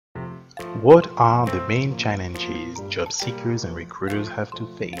What are the main challenges job seekers and recruiters have to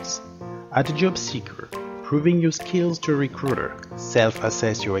face? As a job seeker, proving your skills to a recruiter,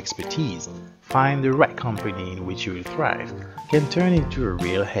 self-assess your expertise, find the right company in which you will thrive, can turn into a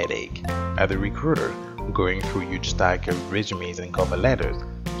real headache. As a recruiter, going through huge stack of resumes and cover letters,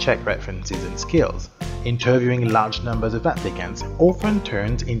 check references and skills, interviewing large numbers of applicants often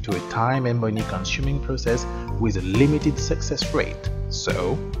turns into a time and money consuming process with a limited success rate.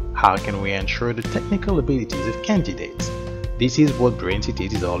 So, how can we ensure the technical abilities of candidates? This is what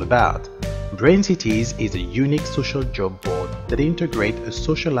Braincities is all about. Braincities is a unique social job board that integrates a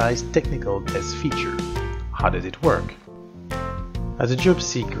socialized technical test feature. How does it work? As a job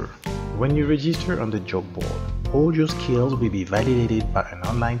seeker, when you register on the job board, all your skills will be validated by an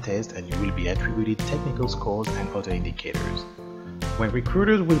online test and you will be attributed technical scores and other indicators. When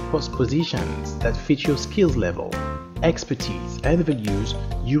recruiters will post positions that fit your skills level, expertise, and values,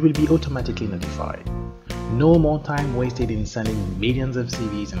 you will be automatically notified. No more time wasted in sending millions of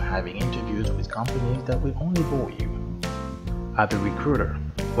CVs and having interviews with companies that will only bore you. As a recruiter,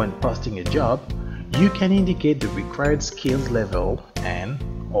 when posting a job, you can indicate the required skills level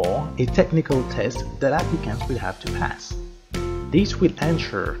and/or a technical test that applicants will have to pass. This will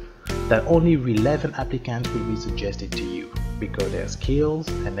ensure that only relevant applicants will be suggested to you because their skills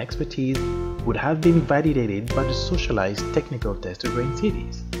and expertise would have been validated by the socialized technical test of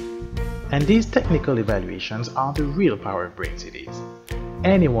Braincities. And these technical evaluations are the real power of Braincities.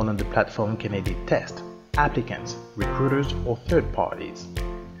 Anyone on the platform can edit tests, applicants, recruiters, or third parties.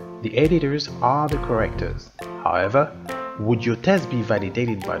 The editors are the correctors. However, would your test be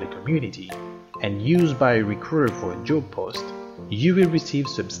validated by the community and used by a recruiter for a job post, you will receive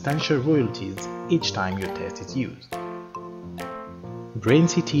substantial royalties each time your test is used.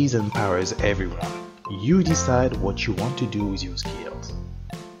 Braincities empowers everyone. You decide what you want to do with your skills.